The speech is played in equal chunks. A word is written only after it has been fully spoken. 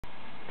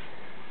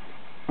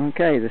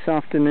Okay, this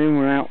afternoon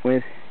we're out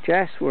with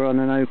Jess. We're on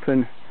an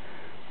open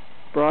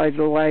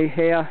bridleway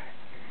here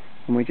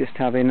and we're just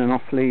having an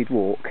off-lead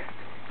walk.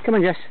 Come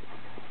on, Jess.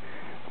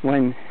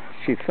 When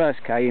she first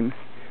came,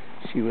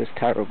 she was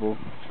terrible.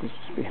 She's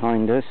just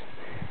behind us.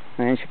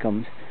 And here she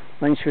comes.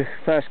 When she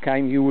first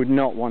came, you would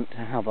not want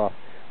to have her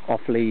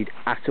off-lead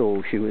at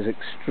all. She was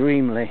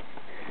extremely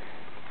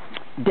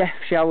deaf,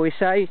 shall we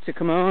say, to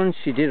commands.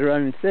 She did her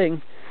own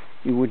thing.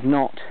 You would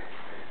not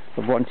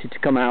have wanted to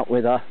come out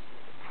with her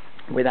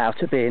without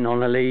her being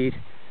on a lead.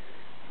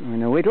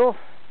 In a whittle.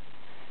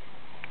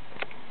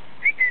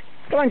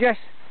 Come on, Jess.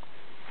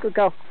 Good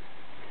girl.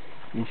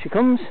 And she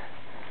comes.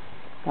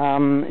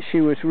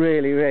 She was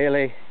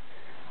really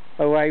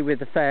away with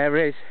the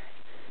fairies.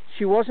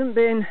 She wasn't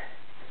being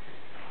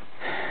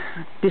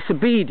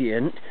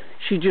disobedient,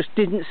 she just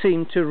didn't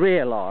seem to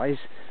realise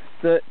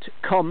that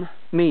come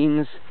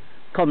means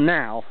come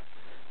now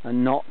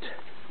and not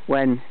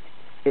when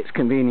it's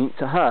convenient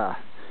to her.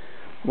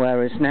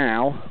 Whereas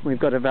now we've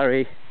got a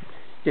very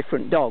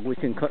different dog. We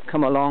can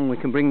come along, we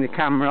can bring the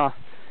camera,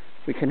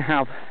 we can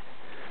have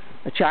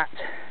a chat.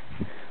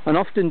 And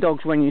often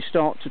dogs, when you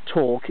start to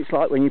talk, it's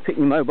like when you pick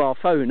your mobile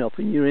phone up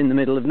and you're in the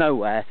middle of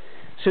nowhere.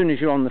 As soon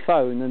as you're on the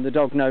phone and the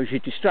dog knows you're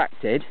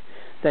distracted,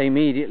 they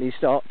immediately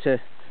start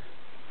to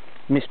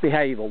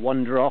misbehave or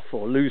wander off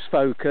or lose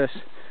focus.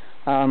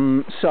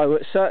 So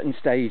at certain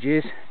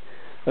stages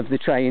of the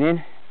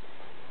training,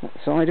 that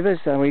side of us,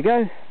 there we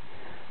go.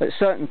 At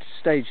certain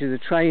stages of the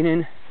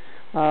training,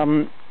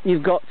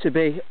 you've got to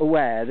be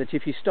aware that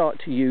if you start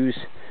to use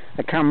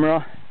a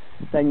camera,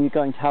 then you're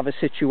going to have a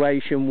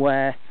situation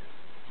where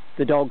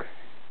the dog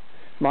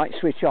might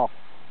switch off.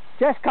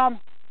 Jess, come!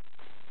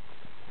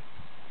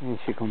 Here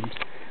she comes.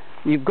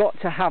 You've got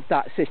to have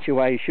that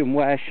situation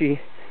where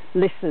she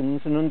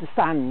listens and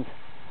understands.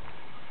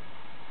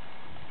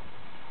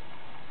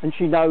 And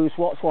she knows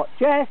what's what.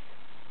 Jess!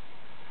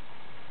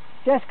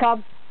 Jess,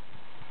 come!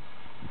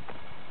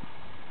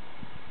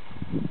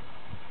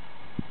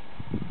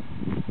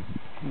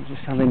 I'm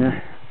just having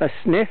a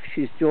sniff.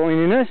 She's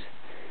joining us.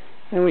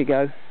 There we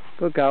go.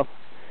 Good girl.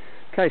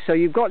 Okay, so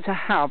you've got to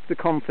have the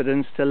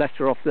confidence to let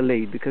her off the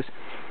lead, because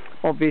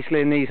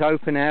obviously in these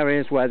open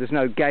areas where there's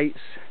no gates,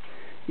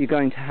 you're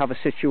going to have a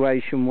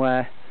situation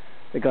where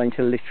they're going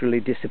to literally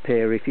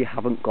disappear if you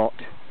haven't got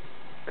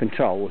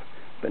control.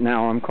 But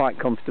now I'm quite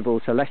comfortable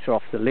to let her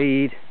off the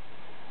lead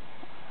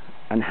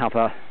and have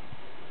her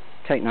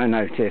take no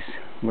notice.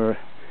 We're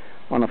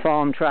on a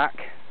farm track.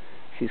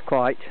 She's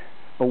quite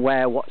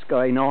aware what's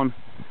going on.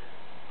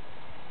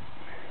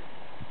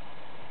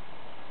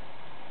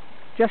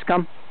 Just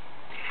come.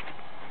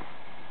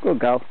 Good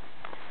girl.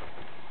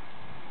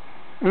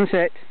 And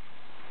sit.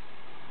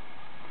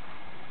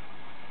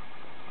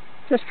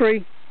 Just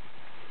free.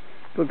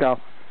 Good girl.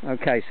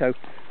 Okay, so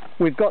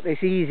we've got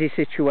this easy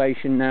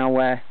situation now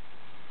where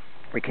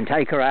we can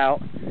take her out.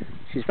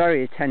 She's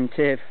very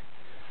attentive.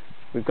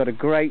 We've got a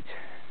great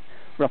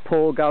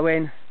rapport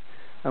going,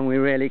 and we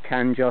really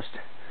can just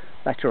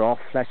let her off,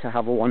 let her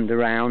have a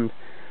wander around.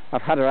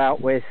 I've had her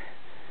out with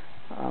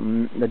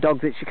the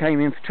dog that she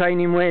came in for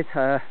training with,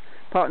 her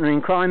partner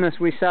in crime, as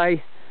we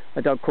say,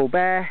 a dog called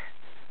Bear.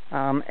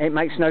 It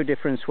makes no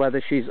difference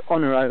whether she's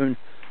on her own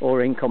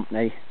or in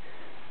company.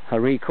 Her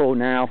recall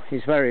now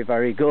is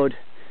very good.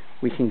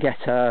 We can get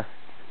her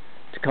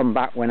to come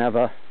back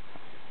whenever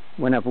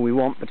we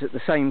want, but at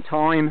the same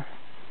time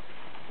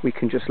we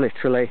can just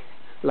literally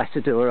let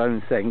her do her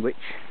own thing, which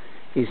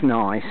is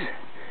nice.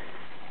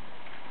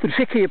 The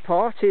trickier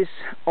part is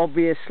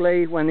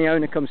obviously when the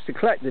owner comes to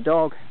collect the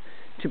dog,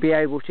 to be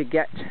able to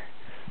get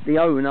the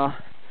owner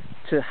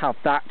to have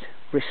that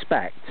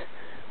respect.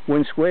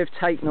 Once we've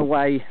taken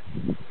away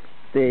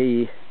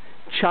the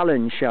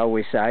challenge, shall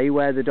we say,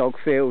 where the dog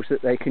feels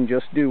that they can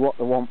just do what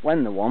they want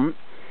when they want,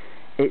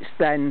 it's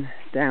then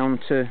down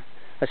to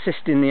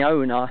assisting the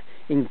owner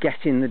in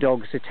getting the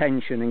dog's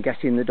attention and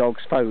getting the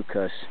dog's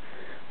focus.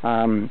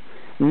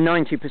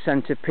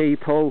 90% of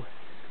people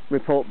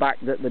report back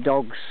that the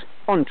dog's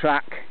on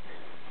track,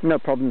 no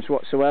problems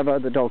whatsoever,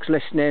 the dog's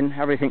listening,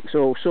 everything's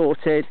all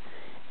sorted.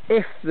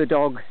 If the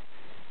dog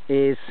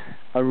is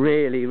a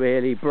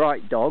really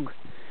bright dog,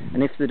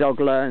 and if the dog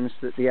learns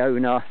that the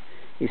owner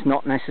is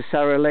not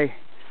necessarily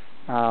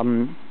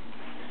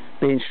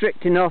being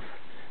strict enough,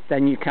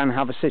 then you can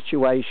have a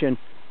situation.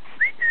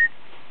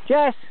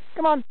 Jess,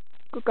 come on,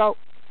 good girl.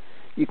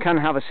 You can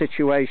have a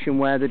situation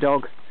where the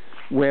dog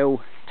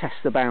will test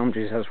the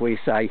boundaries, as we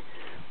say.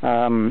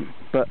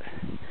 But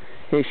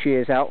here she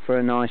is out for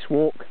a nice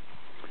walk.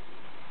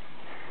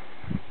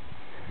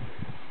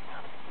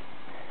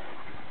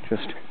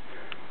 Just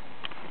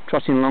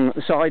trotting along at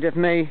the side of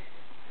me.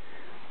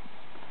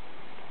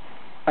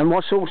 And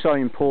what's also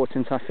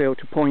important, I feel,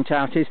 to point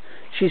out is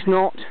she's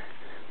not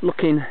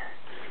looking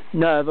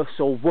nervous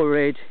or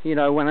worried. You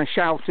know, when I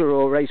shout her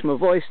or raise my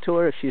voice to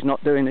her, if she's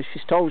not doing as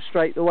she's told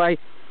straight away,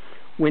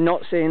 we're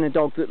not seeing a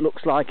dog that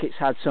looks like it's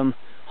had some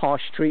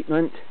harsh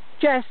treatment.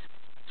 Jess!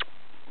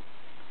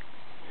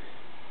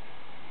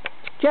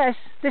 Jess,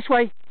 this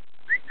way!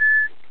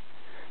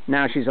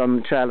 Now she's on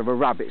the trail of a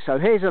rabbit. So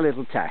here's a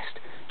little test.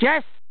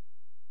 Jess!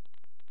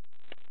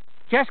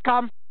 Jess,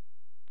 come!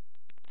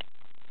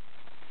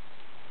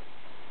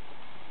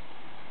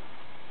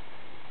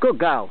 Good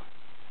girl.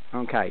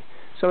 Okay,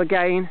 so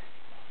again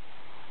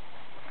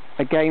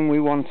we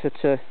want her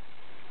to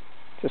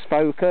just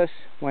focus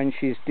when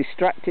she's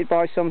distracted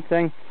by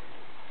something.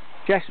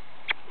 Jess,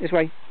 this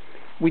way.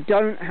 We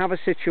don't have a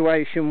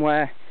situation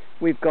where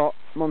we've got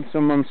months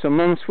and months and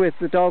months with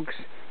the dogs,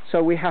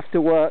 so we have to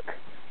work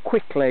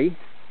quickly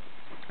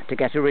to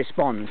get a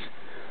response.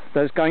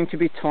 There's going to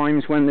be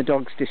times when the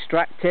dog's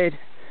distracted,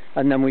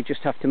 and then we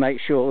just have to make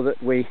sure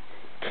that we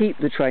keep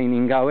the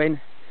training going,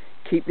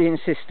 keep the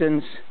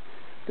insistence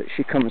that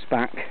she comes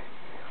back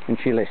and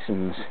she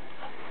listens.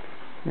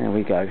 There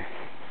we go.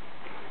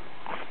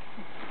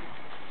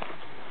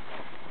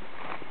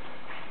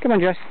 Come on,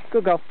 Jess,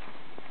 good girl.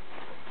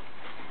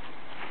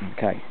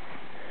 Okay,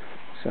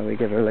 so we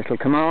give her a little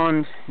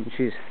command and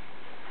she's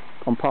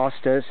gone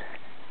past us,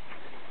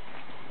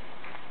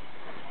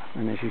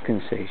 and as you can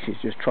see she's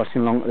just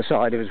trotting along at the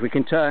side of us. We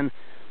can turn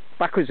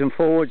backwards and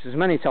forwards as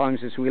many times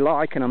as we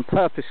like, and I'm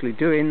purposely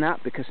doing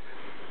that because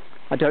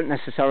I don't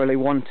necessarily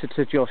want her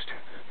to just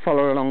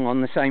follow along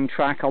on the same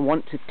track. I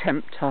want to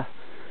tempt her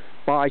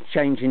by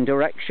changing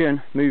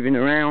direction, moving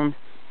around,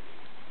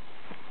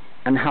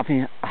 and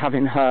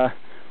having her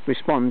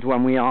respond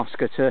when we ask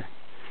her to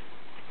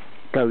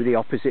go the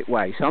opposite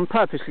way. So I'm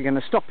purposely going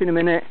to stop in a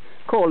minute,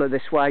 call her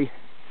this way,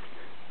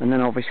 and then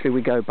obviously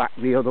we go back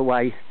the other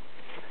way,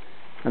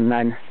 and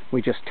then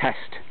we just test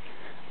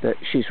that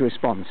she's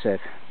responsive.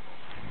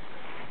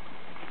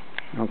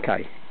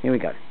 Okay, here we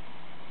go.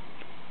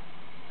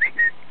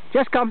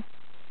 Just come.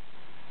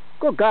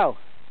 Good girl.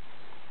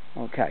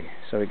 Okay,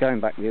 so we're going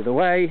back the other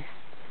way,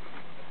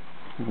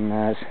 and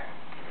there's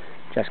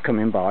just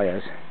coming by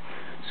us.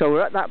 So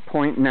we're at that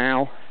point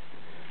now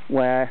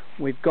where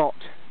we've got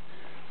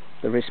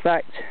the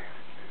respect,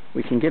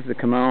 we can give the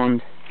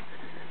command.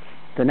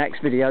 The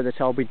next video that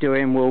I'll be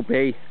doing will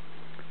be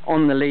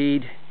on the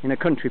lead in a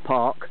country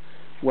park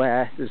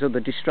where there's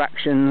other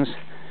distractions,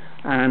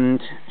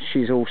 and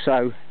she's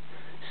also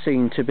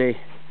seen to be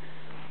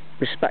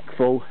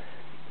respectful.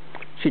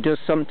 She does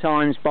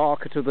sometimes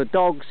bark at other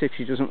dogs if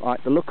she doesn't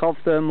like the look of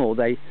them, or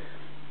they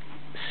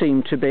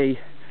seem to be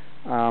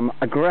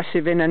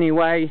aggressive in any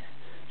way.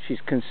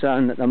 She's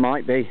concerned that they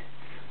might be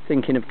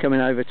thinking of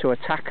coming over to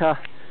attack her.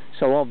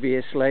 So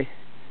obviously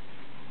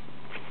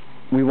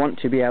we want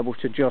to be able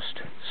to just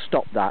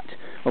stop that,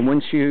 and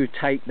once you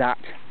take that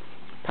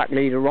pack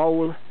leader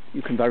role,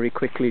 you can very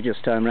quickly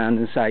just turn around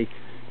and say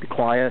be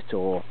quiet,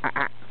 or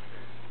ah,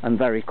 and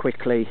very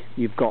quickly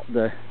you've got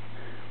the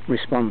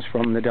response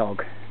from the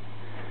dog.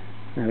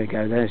 There we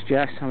go, there's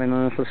Jess having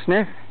a little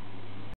sniff.